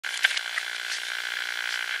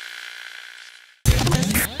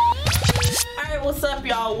Alright, what's up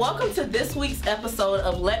y'all? Welcome to this week's episode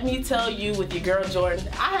of Let Me Tell You with your girl Jordyn.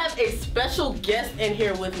 I have a special guest in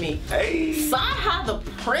here with me. Hey! CyHi The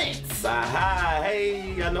Prynce. CyHi,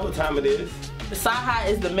 hey, I know what time it is. CyHi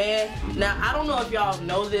is the man. Now, I don't know if y'all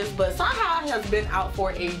know this, but CyHi has been out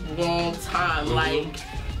for a long time. Like,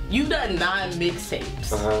 you've done 9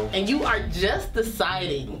 mixtapes, and you are just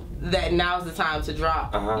deciding that now's the time to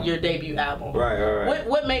drop your debut album. Right.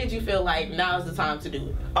 What made you feel like now's the time to do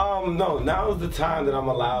it? No, now's the time that I'm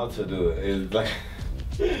allowed to do it. It's like,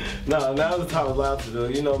 no, now's the time I'm allowed to do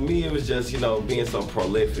it. You know, me, it was just, you know, being so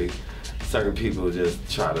prolific. Certain people just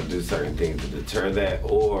try to do certain things to deter that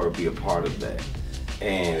or be a part of that.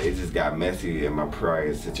 And it just got messy in my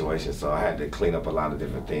prior situation, so I had to clean up a lot of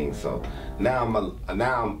different things. So now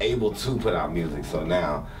I'm able to put out music. So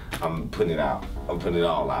now I'm putting it out. I'm putting it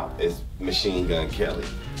all out. It's Machine Gun Kelly.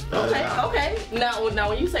 Okay. Now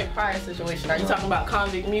when you say prior situation, are you talking about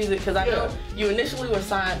Convict Music? Because I know you initially were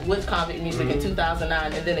signed with Convict Music in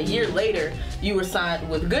 2009, and then a year later you were signed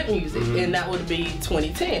with Good Music, and that would be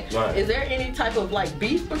 2010. Right. Is there any type of like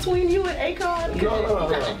beef between you and Akon? No.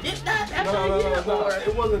 Get that after a year, No. or?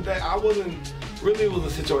 It wasn't that. Really, it was a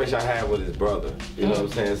situation I had with his brother. You know what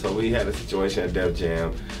I'm saying? So we had a situation at Def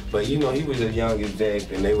Jam, but you know, he was a young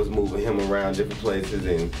exec, and they was moving him around different places,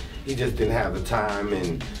 and he just didn't have the time,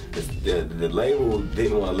 and the label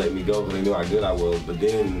didn't want to let me go because they knew how good I was. But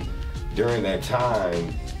then during that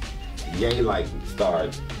time, Ye like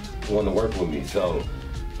started wanting to work with me. So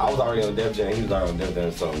I was already on Def Jam, he was already on Def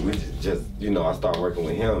Jam, so we just, you know, I started working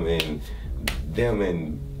with him, and them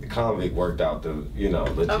and Convict worked out the, you know,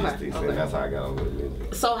 logistics, and that's how I got on with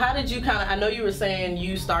music. So how did you I know you were saying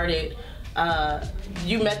you started,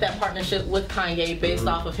 you met that partnership with Kanye based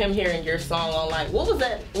off of him hearing your song online. What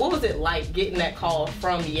was it like getting that call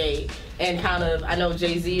from Ye? And I know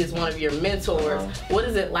Jay-Z is one of your mentors. What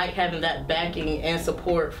is it like having that backing and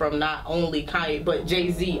support from not only Kanye, but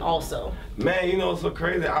Jay-Z also? Man, you know, it's so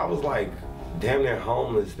crazy. I was like damn near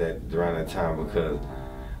homeless around that time because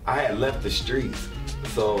I had left the streets.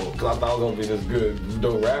 So, cause I thought I was gonna be this good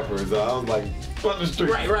dope rapper, so I was like, fuck the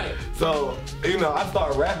streets. Right. So, you know, I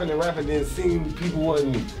started rapping, then seeing people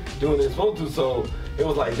wasn't doing what they're supposed to, so it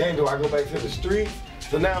was like, dang, do I go back to the streets?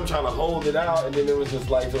 So now I'm trying to hold it out, and then it was just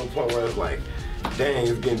like to a point where it's like, dang,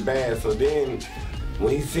 it's getting bad. So then,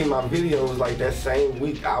 when he seen my videos, like that same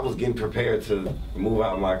week, I was getting prepared to move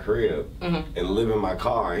out of my crib and live in my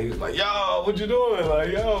car. And he was like, yo, what you doing?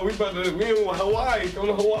 Like, yo, we in Hawaii, come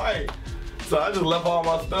to Hawaii. So I just left all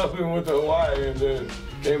my stuff and went to Hawaii and then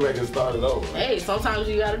came back and started over. Hey, sometimes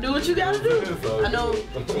you gotta do what you gotta do. So, I know,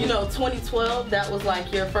 you know, 2012, that was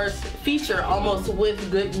like your first feature almost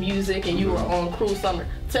with Good Music, and you were on Cruel Summer.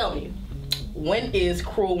 Tell me, when is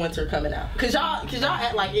Cruel Winter coming out? Cause y'all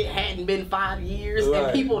act like it hadn't been 5 years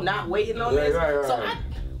and people not waiting on this. So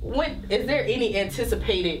when is there any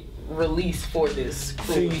anticipated release for this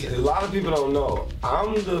Cruel Winter? A lot of people don't know.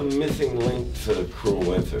 I'm the missing link to Cruel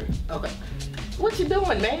Winter. Okay. What you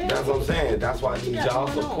doing, man? That's what I'm saying. That's why I need y'all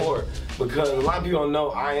support. Because a lot of people don't know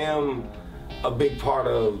I am a big part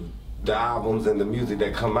of the albums and the music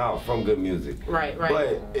that come out from Good Music. Right.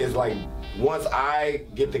 But it's like, once I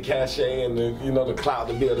get the cachet and the, you know, the clout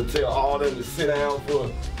to be able to tell all them to sit down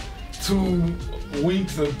for 2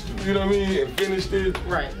 weeks of, you know what I mean, and finish this,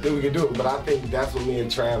 then we can do it. But I think that's what me and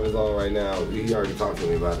Trav is on right now. He already talked to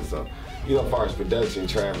me about it. So, you know, as far as production,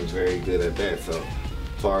 Trav is very good at that. So,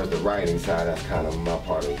 as far as the writing side, that's kind of my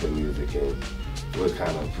part of the music, and we'll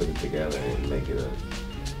kind of put it together and make it a,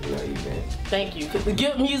 you know, event. Thank you. Cause the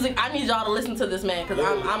Good Music, I need y'all to listen to this man, because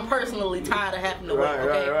I'm personally tired of having to wait.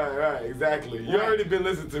 Right, exactly. You already been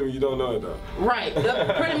listening to me, you don't know it though. Right,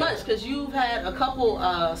 pretty much, because you've had a couple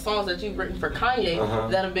songs that you've written for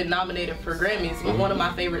Kanye that have been nominated for Grammys, one of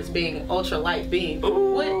my favorites being Ultra Light Beam.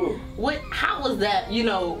 How was that, you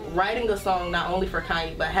know, writing a song not only for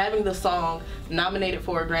Kanye, but having the song nominated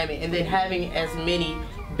for a Grammy, and then having as many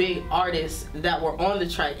big artists that were on the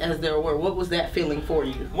track as there were? What was that feeling for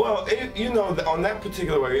you? Well, you know, on that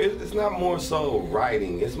particular way, it's not more so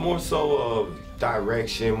writing, it's more so of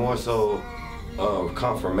direction, more so of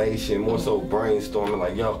confirmation, more so brainstorming,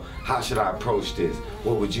 like, yo, how should I approach this?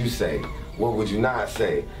 What would you say? What would you not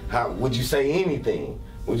say? How would you say anything?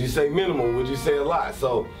 Would you say minimal? Would you say a lot?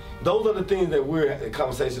 So those are the things that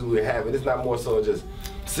conversations we're having. It's not more so just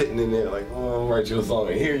sitting in there like, oh, I'll write you a song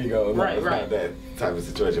and here you go. No, it's not that type of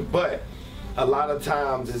situation. But a lot of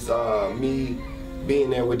times it's me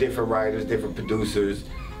being there with different writers, different producers,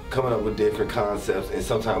 coming up with different concepts, and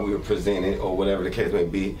sometimes we would present it or whatever the case may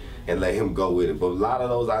be and let him go with it. But a lot of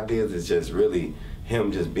those ideas is just really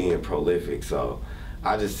him just being prolific. So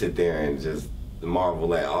I just sit there and just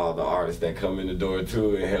marvel at all the artists that come in the door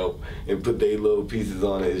too and help and put their little pieces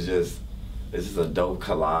on it. It's just a dope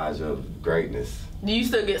collage of greatness. Do you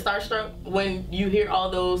still get starstruck when you hear all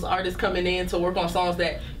those artists coming in to work on songs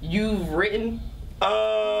that you've written? Or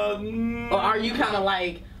are you kind of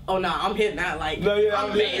like, oh no, I'm hitting that, like, no, yeah,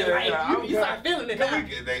 I'm mad, like, you start feeling it now.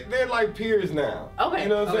 They're like peers now. Okay. You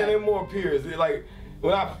know what I'm saying? They're more peers. They're like,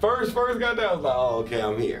 when I first got there, I was like, oh, okay,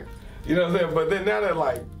 I'm here. You know what I'm saying? But then now they're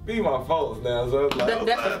like, be my folks now. So it's like,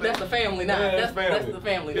 that's the family now. Yeah, that's the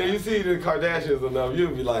family now. Yeah, you see the Kardashians enough,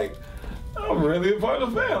 you'll be like, I'm really a part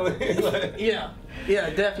of the family. Like, yeah,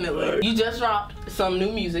 definitely. You just dropped some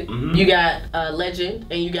new music. You got Legend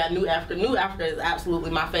and you got New Africa. New Africa is absolutely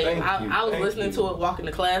my favorite. I was listening to it walking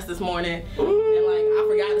to class this morning, and like I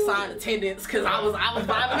forgot to sign attendance because I was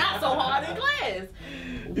vibing out so hard in class.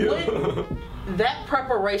 Yeah. That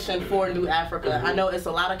preparation for New Africa, I know it's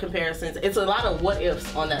a lot of comparisons. It's a lot of what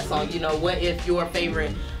ifs on that song. You know, what if your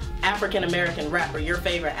favorite African-American rapper, your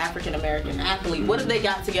favorite African-American athlete, what if they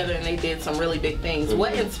got together and they did some really big things?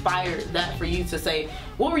 What inspired that for you to say,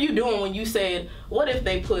 what were you doing when you said, what if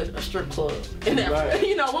they put a strip club in there? Right.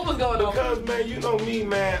 You know, what was going on? Because, man, you know me,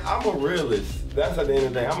 man, I'm a realist. That's at the end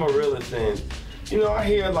of the day, I'm a realist, and you know, I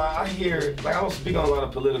hear, like, I don't speak on a lot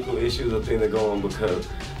of political issues or things that go on because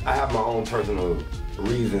I have my own personal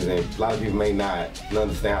reasons, and a lot of people may not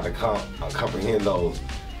understand how to comprehend those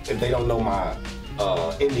if they don't know my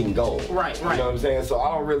ending goal. Right. You know what I'm saying? So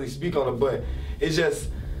I don't really speak on it, but it's just,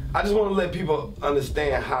 I just want to let people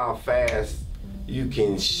understand how fast you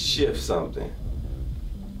can shift something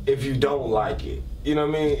if you don't like it. You know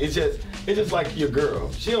what I mean? It's just like your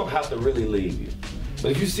girl. She don't have to really leave you.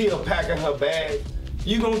 But if you see her packing her bag,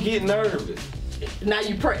 you gonna get nervous. Now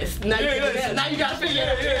you pressed. Now you gotta figure it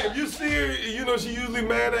out. Yeah, if you see her, you know, she usually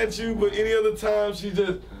mad at you, but any other time she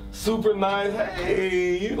just super nice.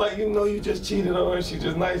 Hey, you know you just cheated on her, she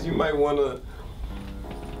just nice, you might wanna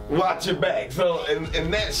watch your back. So,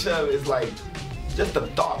 and that shove is like, just the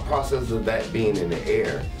thought process of that being in the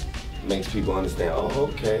air makes people understand, oh,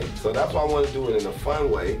 okay. So that's why I want to do it in a fun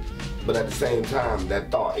way, but at the same time, that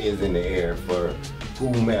thought is in the air for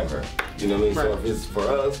whomever. You know what I mean? Right. So if it's for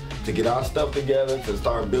us to get our stuff together, to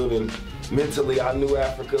start building mentally our New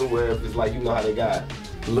Africa, where if it's like, you know how they got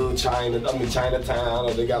little Chinatown,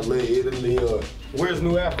 or they got Little Italy, or where's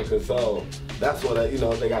New Africa? So that's what, you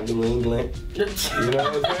know, they got New England. You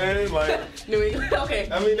know what I'm saying? Like, New England, okay.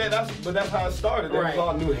 I mean, that's how it started. They was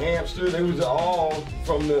all New Hampshire. They was all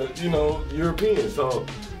from the, you know, Europeans. So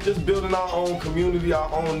just building our own community,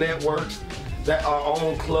 our own networks, that our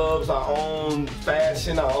own clubs, our own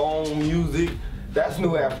fashion, our own music. That's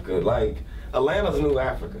New Africa. Like, Atlanta's New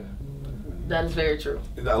Africa. That is very true.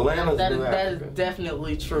 Atlanta's New Africa. That is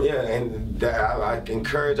definitely true. Yeah, and I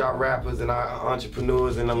encourage our rappers and our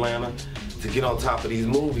entrepreneurs in Atlanta to get on top of these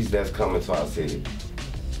movies that's coming to our city.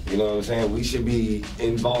 You know what I'm saying? We should be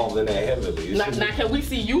involved in that heavily. Now, can we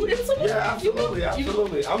see you in some movies? Yeah,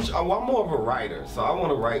 absolutely. I'm more of a writer, so I want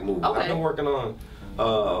to write movies. Okay. I've been working on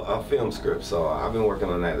a film script, so I've been working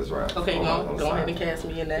on that as well. Okay, go ahead and cast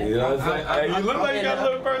me in that. You know what I'm saying? Hey, you look like you got a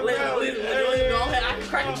little personality. Go ahead, I can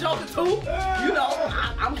crack a joke or two. You know,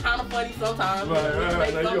 I'm kind of funny sometimes.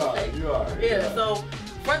 Right. No, you are. Yeah, so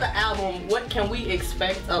for the album, what can we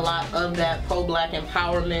expect a lot of that pro-black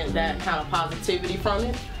empowerment, that kind of positivity from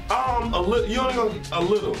it? A little. You only go a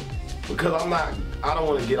little, because I don't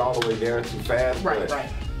want to get all the way there too fast. Right.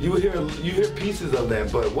 You hear pieces of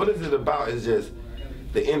that, but what is it about is just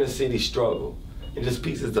the inner city struggle, and just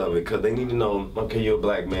pieces of it, because they need to know, okay, you're a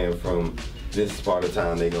black man from this part of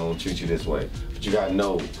town, they gonna treat you this way, but you gotta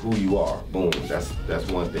know who you are. Boom, that's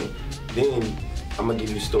one thing. Then I'm gonna give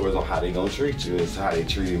you stories on how they gonna treat you, and how they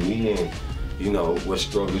treated me, and you know what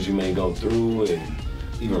struggles you may go through, and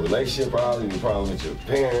even relationship problems, even problems with your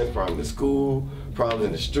parents, problems in school, problems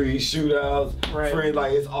in the street, shootouts, friends,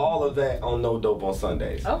 like it's all of that on No Dope on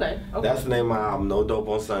Sundays. Okay. That's the name of my album, No Dope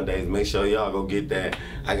on Sundays. Make sure y'all go get that.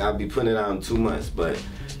 I'll be putting it out in 2 months, but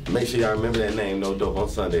make sure y'all remember that name, No Dope on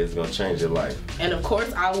Sundays. It's gonna change your life. And of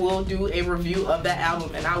course, I will do a review of that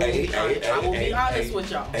album, and I will be honest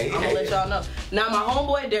with y'all. I'm gonna let y'all know. Now, my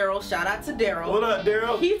homeboy Daryl, shout out to Daryl. What up,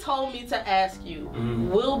 Daryl? He told me to ask you,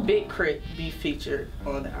 will Big Crit be featured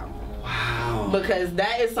on the album? Wow. Because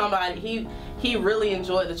that is somebody, he really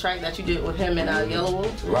enjoyed the track that you did with him and Yellow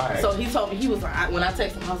Wolf. Right. So he told me, he was like, when I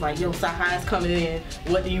texted him, I was like, yo, CyHi's coming in.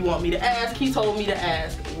 What do you want me to ask? He told me to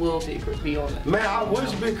ask, will Big Crit be on it? Man, I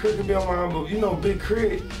wish Big Crit could be on my album, but you know, Big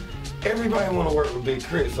Crit, everybody want to work with Big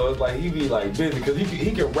Crit, so it's like he be like busy, because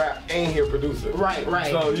he can rap and he a producer. Right.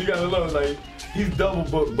 So you gotta know, like, he's double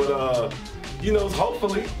booked, but you know,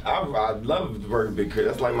 hopefully, I love working Big Crit.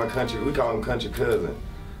 That's like my country. We call him country cousin.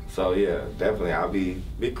 So yeah, definitely. I'll be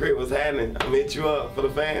Big Crit. What's happening? I'm hit you up for the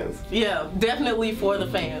fans. Yeah, definitely for the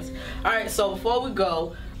fans. All right. So before we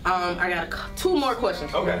go, I got 2 more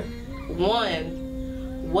questions. Okay.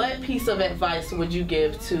 One, what piece of advice would you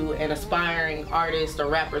give to an aspiring artist or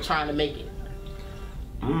rapper trying to make it?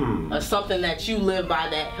 Or something that you live by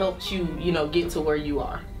that helped you, you know, get to where you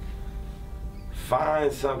are.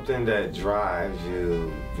 Find something that drives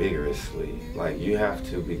you vigorously. Like, you have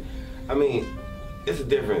to be, I mean, it's a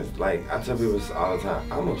difference. Like, I tell people this all the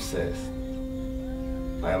time, I'm obsessed.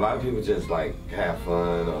 Like, a lot of people just like have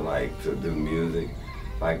fun or like to do music.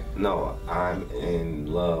 Like, no, I'm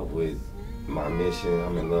in love with my mission.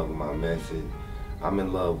 I'm in love with my message. I'm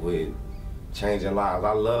in love with changing lives.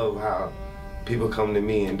 I love how people come to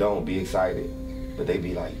me and don't be excited, but they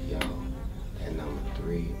be like, yo, that number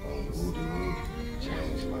 3 on Woody Woo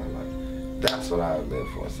changed my life. That's what I live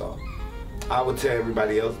for. So I would tell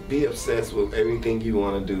everybody else, be obsessed with everything you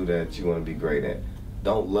want to do that you want to be great at.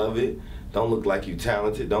 Don't love it. Don't look like you're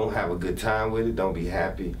talented. Don't have a good time with it. Don't be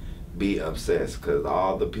happy. Be obsessed, because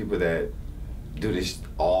all the people that do this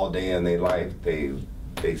all day in their life, they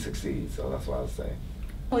succeed. So that's what I would say.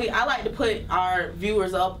 I like to put our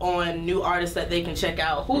viewers up on new artists that they can check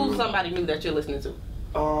out. Who's somebody new that you're listening to?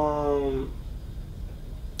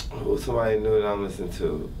 Who's somebody new that I'm listening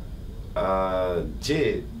to?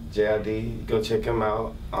 G.O.O.D. Go check him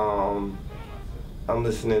out. I'm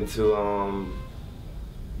listening to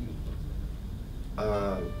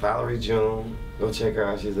Valerie June. Go check her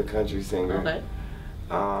out. She's a country singer. Okay.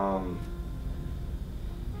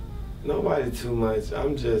 Nobody too much.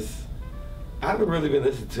 I haven't really been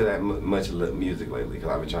listening to that much music lately because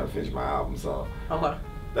I've been trying to finish my album. So okay.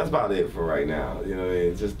 That's about it for right now. You know what I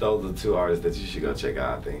mean? Just those are 2 artists that you should go check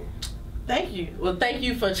out, I think. Thank you. Well, thank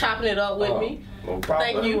you for chopping it up with me. No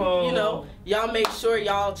problem. Thank you. You know, y'all make sure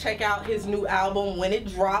y'all check out his new album when it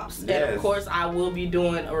drops. Yes. And of course, I will be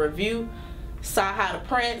doing a review. CyHi The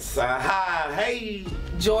Prynce. CyHi, hey.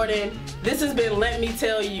 Jordyn. This has been Let Me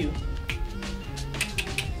Tell You.